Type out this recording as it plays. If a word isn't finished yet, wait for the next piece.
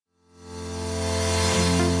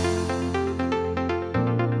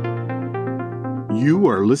You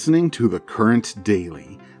are listening to The Current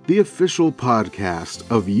Daily, the official podcast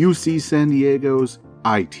of UC San Diego's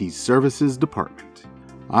IT Services Department.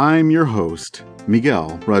 I'm your host,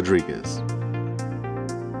 Miguel Rodriguez.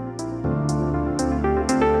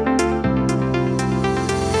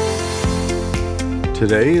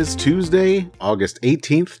 Today is Tuesday, August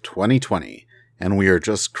 18th, 2020, and we are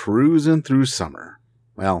just cruising through summer.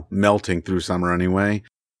 Well, melting through summer anyway.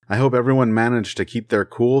 I hope everyone managed to keep their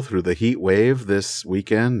cool through the heat wave this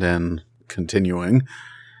weekend and continuing.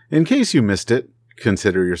 In case you missed it,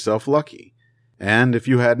 consider yourself lucky. And if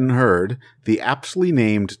you hadn't heard, the aptly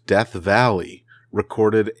named Death Valley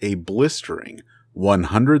recorded a blistering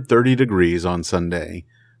 130 degrees on Sunday,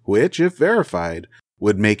 which, if verified,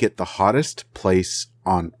 would make it the hottest place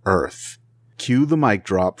on Earth. Cue the mic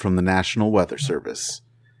drop from the National Weather Service.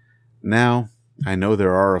 Now, I know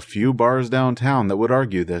there are a few bars downtown that would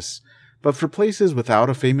argue this, but for places without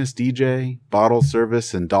a famous DJ, bottle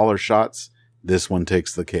service, and dollar shots, this one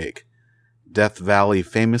takes the cake. Death Valley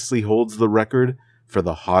famously holds the record for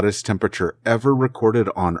the hottest temperature ever recorded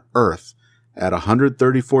on Earth at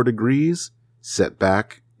 134 degrees, set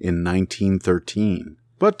back in 1913.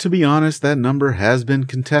 But to be honest, that number has been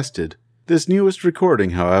contested. This newest recording,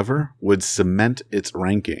 however, would cement its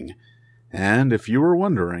ranking. And if you were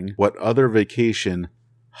wondering what other vacation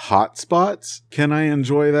hotspots can I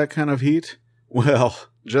enjoy that kind of heat, well,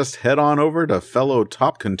 just head on over to fellow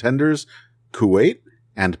top contenders Kuwait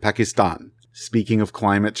and Pakistan. Speaking of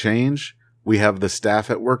climate change, we have the Staff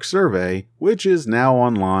at Work survey, which is now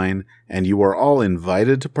online, and you are all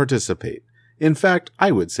invited to participate. In fact,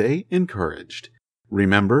 I would say encouraged.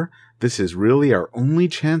 Remember, this is really our only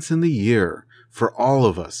chance in the year for all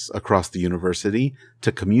of us across the university to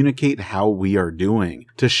communicate how we are doing,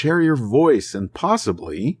 to share your voice, and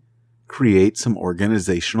possibly create some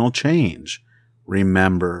organizational change.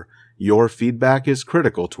 Remember, your feedback is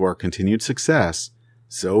critical to our continued success,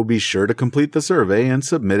 so be sure to complete the survey and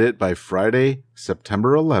submit it by Friday,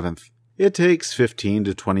 September 11th. It takes 15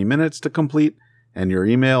 to 20 minutes to complete, and your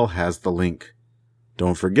email has the link.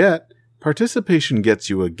 Don't forget, participation gets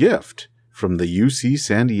you a gift from the UC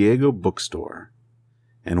San Diego bookstore.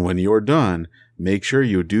 And when you're done, make sure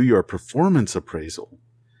you do your performance appraisal.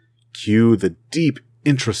 Cue the deep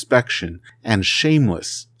introspection and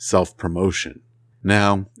shameless self-promotion.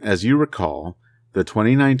 Now, as you recall, the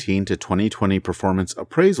 2019 to 2020 performance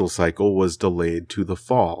appraisal cycle was delayed to the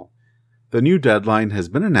fall. The new deadline has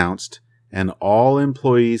been announced, and all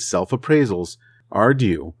employees' self-appraisals are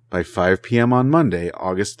due by 5 p.m. on Monday,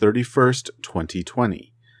 August 31st, 2020.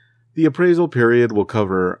 The appraisal period will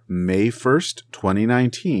cover May 1st,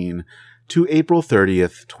 2019 to April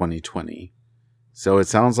 30th, 2020. So it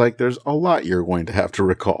sounds like there's a lot you're going to have to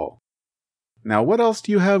recall. Now, what else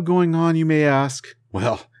do you have going on, you may ask?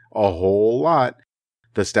 Well, a whole lot.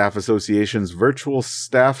 The Staff Association's virtual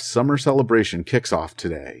staff summer celebration kicks off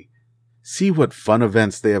today. See what fun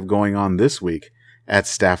events they have going on this week at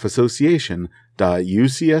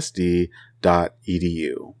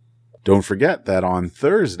staffassociation.ucsd.edu. Don't forget that on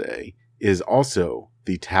Thursday is also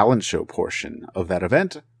the talent show portion of that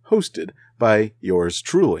event, hosted by yours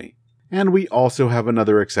truly. And we also have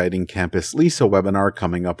another exciting Campus Lisa webinar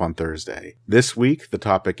coming up on Thursday. This week, the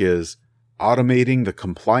topic is Automating the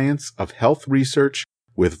Compliance of Health Research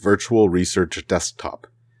with Virtual Research Desktop.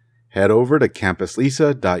 Head over to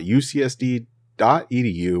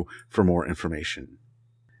campuslisa.ucsd.edu for more information.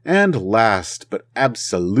 And last, but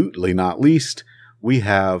absolutely not least, we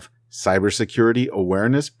have Cybersecurity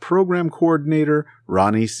Awareness Program Coordinator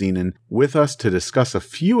Ronise Zenon with us to discuss a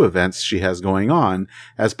few events she has going on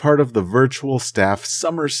as part of the virtual staff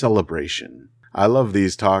summer celebration. I love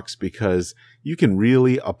these talks because you can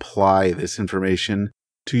really apply this information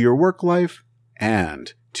to your work life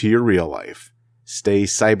and to your real life. Stay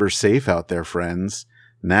cyber safe out there, friends.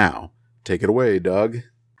 Now, take it away, Doug.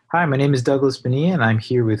 Hi, my name is Douglas Bonilla, and I'm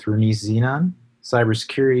here with Ronise Zenon,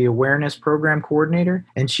 Cybersecurity Awareness Program Coordinator,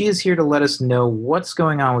 and she is here to let us know what's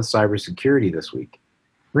going on with cybersecurity this week.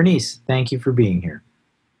 Ronise, thank you for being here.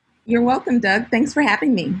 You're welcome, Doug. Thanks for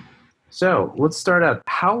having me. So, let's start out.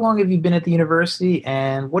 How long have you been at the university,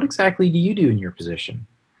 and what exactly do you do in your position?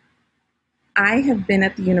 I have been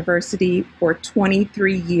at the university for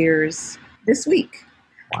 23 years this week.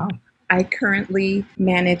 Wow. I currently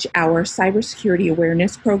manage our Cybersecurity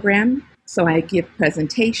Awareness Program, so I give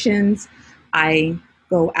presentations. I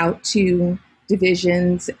go out to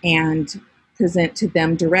divisions and present to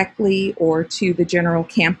them directly or to the general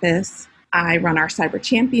campus. I run our Cyber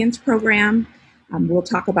Champions program. We'll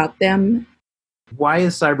talk about them. Why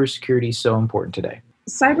is cybersecurity so important today?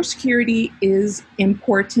 Cybersecurity is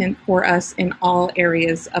important for us in all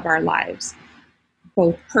areas of our lives.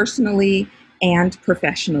 both personally and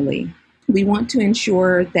professionally. We want to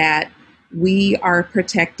ensure that we are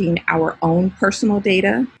protecting our own personal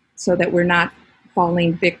data so that we're not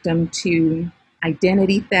falling victim to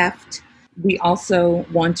identity theft. We also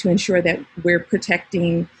want to ensure that we're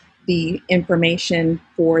protecting the information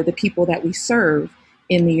for the people that we serve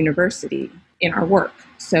in the university, in our work.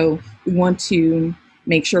 So we want to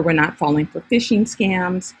make sure we're not falling for phishing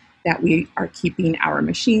scams, that we are keeping our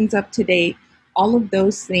machines up to date, all of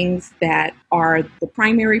those things that are the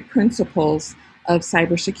primary principles of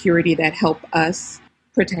cybersecurity that help us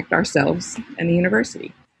protect ourselves and the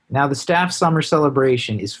university. Now, the staff summer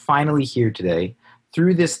celebration is finally here today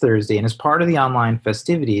through this Thursday, and as part of the online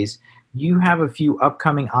festivities, you have a few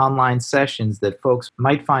upcoming online sessions that folks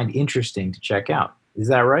might find interesting to check out. Is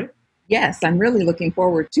that right? Yes, I'm really looking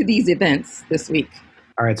forward to these events this week.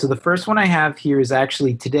 All right, so the first one I have here is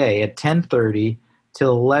actually today at 10:30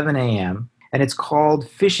 till 11 a.m., and it's called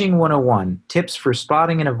Phishing 101, Tips for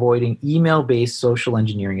Spotting and Avoiding Email-Based Social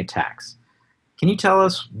Engineering Attacks. Can you tell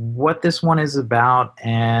us what this one is about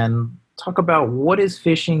and talk about what is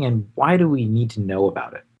phishing and why do we need to know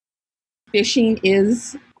about it? Phishing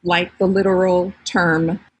is like the literal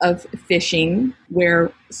term of phishing,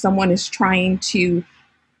 where someone is trying to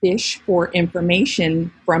fish for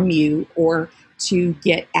information from you or to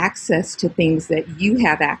get access to things that you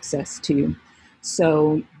have access to.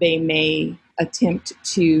 So they may attempt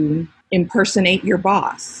to impersonate your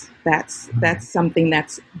boss. That's something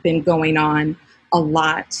that's been going on a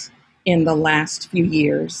lot in the last few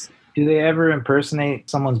years. Do they ever impersonate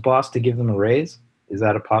someone's boss to give them a raise? Is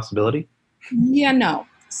that a possibility? Yeah, no,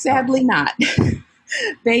 sadly not.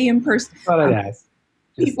 They Thought I'd ask.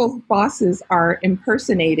 People's bosses are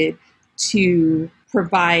impersonated to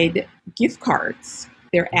provide gift cards.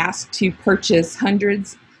 They're asked to purchase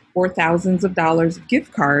hundreds or thousands of dollars of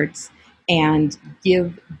gift cards and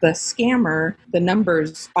give the scammer the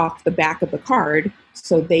numbers off the back of the card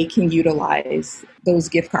so they can utilize those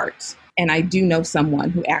gift cards. And I do know someone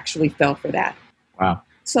who actually fell for that. Wow.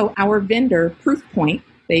 So our vendor, Proofpoint,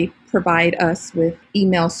 they provide us with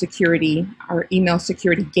email security, our email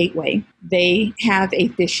security gateway. They have a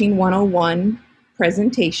Phishing 101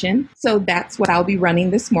 presentation. So that's what I'll be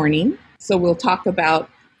running this morning. So we'll talk about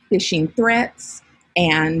phishing threats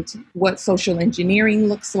and what social engineering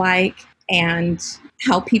looks like and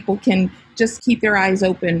how people can just keep their eyes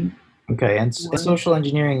open. Okay, and social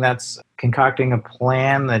engineering, that's concocting a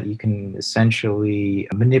plan that you can essentially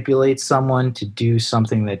manipulate someone to do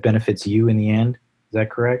something that benefits you in the end. Is that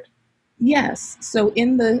correct? Yes. So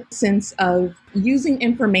in the sense of using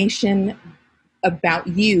information about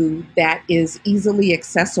you that is easily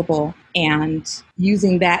accessible and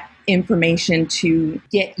using that information to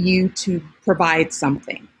get you to provide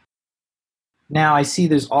something. Now, I see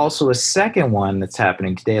there's also a second one that's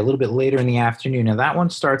happening today, a little bit later in the afternoon. Now, that one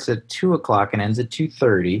starts at 2 o'clock and ends at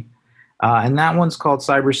 2:30. And that one's called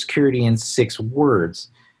Cybersecurity in 6 Words.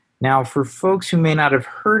 Now, for folks who may not have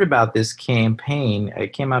heard about this campaign,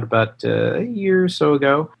 it came out about a year or so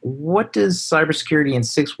ago. What does Cybersecurity in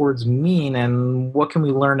 6 Words mean, and what can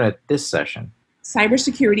we learn at this session?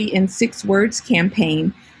 Cybersecurity in 6 Words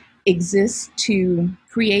campaign exists to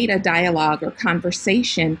create a dialogue or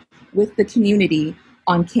conversation with the community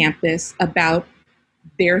on campus about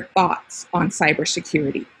their thoughts on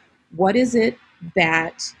cybersecurity. What is it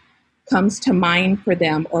that comes to mind for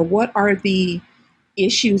them, or what are the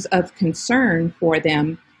issues of concern for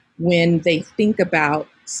them when they think about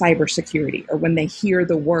cybersecurity or when they hear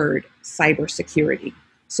the word cybersecurity?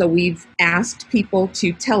 So we've asked people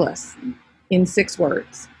to tell us in 6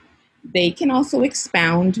 words. They can also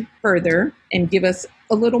expound further and give us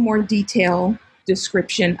a little more detail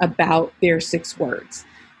description about their 6 words.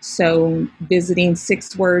 So visiting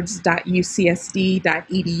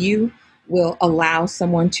 6words.ucsd.edu will allow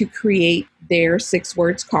someone to create their 6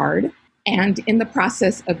 words card. And in the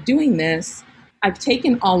process of doing this, I've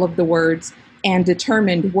taken all of the words and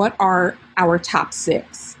determined what are our top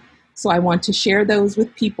 6. So I want to share those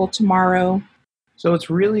with people tomorrow. So it's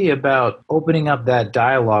really about opening up that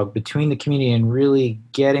dialogue between the community and really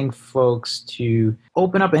getting folks to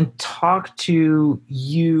open up and talk to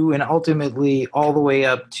you, and ultimately all the way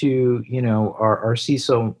up to, our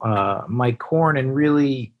CISO, Mike Korn, and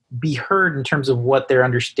really be heard in terms of what their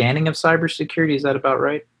understanding of cybersecurity. Is that about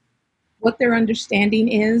right? What their understanding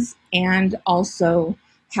is, and also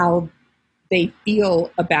how they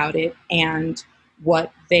feel about it and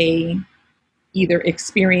what they either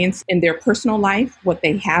experience in their personal life, what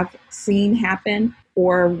they have seen happen,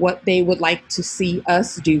 or what they would like to see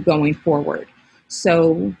us do going forward.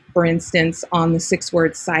 So, for instance, on the 6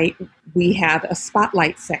 Words site, we have a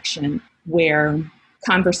spotlight section where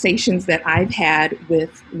conversations that I've had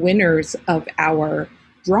with winners of our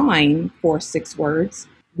drawing for 6 words,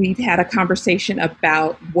 we've had a conversation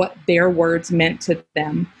about what their words meant to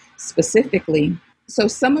them specifically. So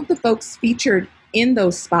some of the folks featured in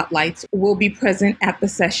those spotlights will be present at the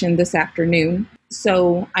session this afternoon.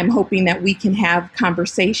 So I'm hoping that we can have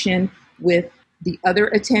conversation with the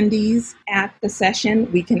other attendees at the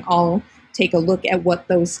session. We can all take a look at what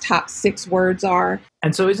those top 6 words are.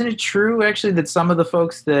 And so isn't it true, actually, that some of the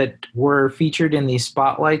folks that were featured in the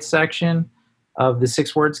spotlight section of the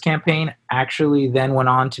 6 words campaign actually then went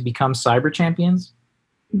on to become cyber champions?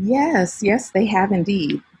 Yes, they have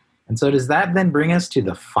indeed. And so does that then bring us to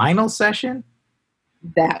the final session?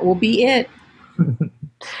 That will be it.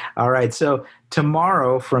 All right. So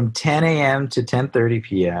tomorrow from 10 a.m. to 10:30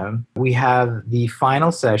 p.m., we have the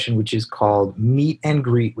final session, which is called Meet and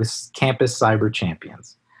Greet with Campus Cyber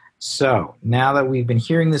Champions. So now that we've been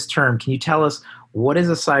hearing this term, can you tell us what is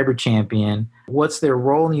a cyber champion? What's their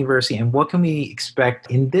role in the university? And what can we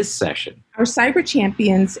expect in this session? Our cyber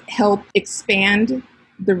champions help expand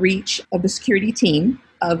the reach of the security team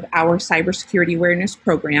of our cybersecurity awareness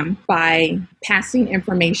program by passing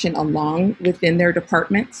information along within their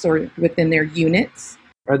departments or within their units.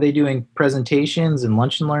 Are they doing presentations and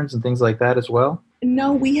lunch and learns and things like that as well?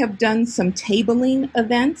 No, we have done some tabling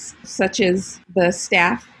events, such as the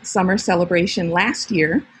staff summer celebration last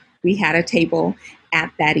year. We had a table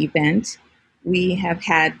at that event. We have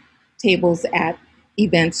had tables at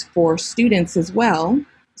events for students as well.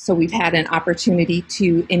 So we've had an opportunity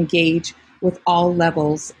to engage with all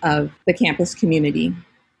levels of the campus community.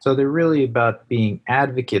 So they're really about being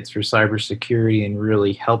advocates for cybersecurity and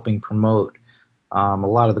really helping promote a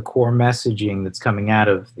lot of the core messaging that's coming out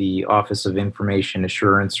of the Office of Information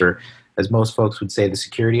Assurance, or as most folks would say, the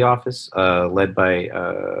Security Office, led by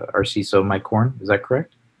our CISO, Mike Korn. Is that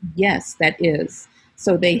correct? Yes, that is.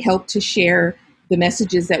 So they help to share the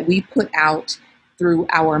messages that we put out through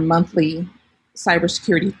our monthly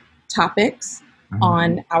cybersecurity topics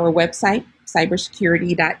on our website,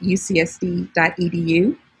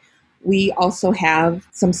 cybersecurity.ucsd.edu. We also have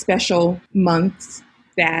some special months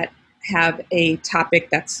that have a topic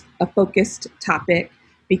that's a focused topic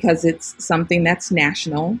because it's something that's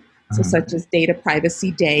national, so such as Data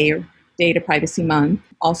Privacy Day or Data Privacy Month,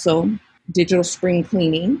 also Digital Spring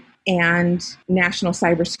Cleaning, and National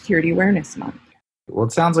Cybersecurity Awareness Month. Well,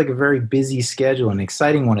 it sounds like a very busy schedule, an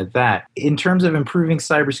exciting one at that. In terms of improving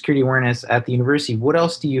cybersecurity awareness at the university, what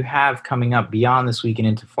else do you have coming up beyond this week and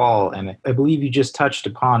into fall? And I believe you just touched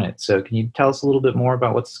upon it. So can you tell us a little bit more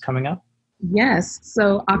about what's coming up? Yes.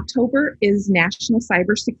 So October is National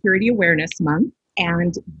Cybersecurity Awareness Month.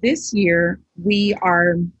 And this year, we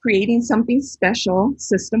are creating something special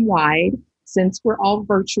system-wide since we're all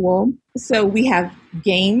virtual. So we have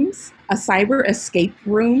games, a cyber escape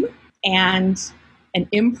room, and an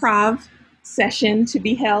improv session to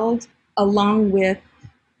be held, along with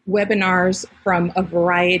webinars from a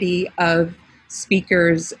variety of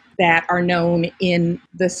speakers that are known in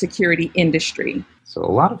the security industry. So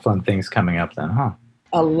a lot of fun things coming up then, huh?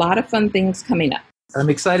 A lot of fun things coming up. I'm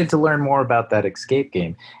excited to learn more about that escape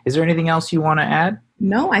game. Is there anything else you want to add?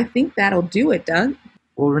 No, I think that'll do it, Doug.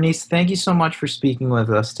 Well, Ronise, thank you so much for speaking with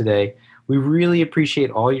us today. We really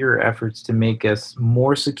appreciate all your efforts to make us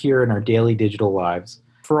more secure in our daily digital lives.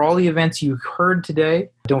 For all the events you heard today,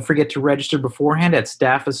 don't forget to register beforehand at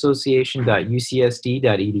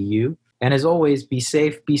staffassociation.ucsd.edu. And as always, be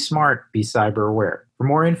safe, be smart, be cyber aware. For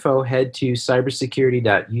more info, head to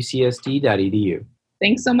cybersecurity.ucsd.edu.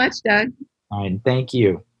 Thanks so much, Doug. All right, thank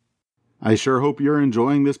you. I sure hope you're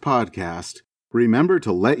enjoying this podcast. Remember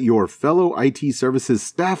to let your fellow IT services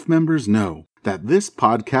staff members know that this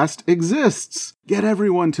podcast exists. Get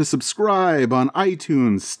everyone to subscribe on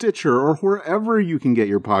iTunes, Stitcher, or wherever you can get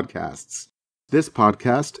your podcasts. This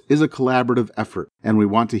podcast is a collaborative effort, and we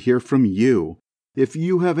want to hear from you. If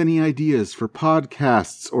you have any ideas for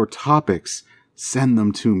podcasts or topics, send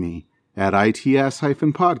them to me at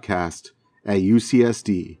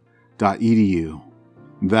its-podcast@ucsd.edu.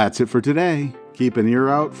 That's it for today. Keep an ear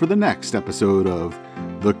out for the next episode of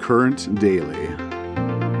The Current Daily.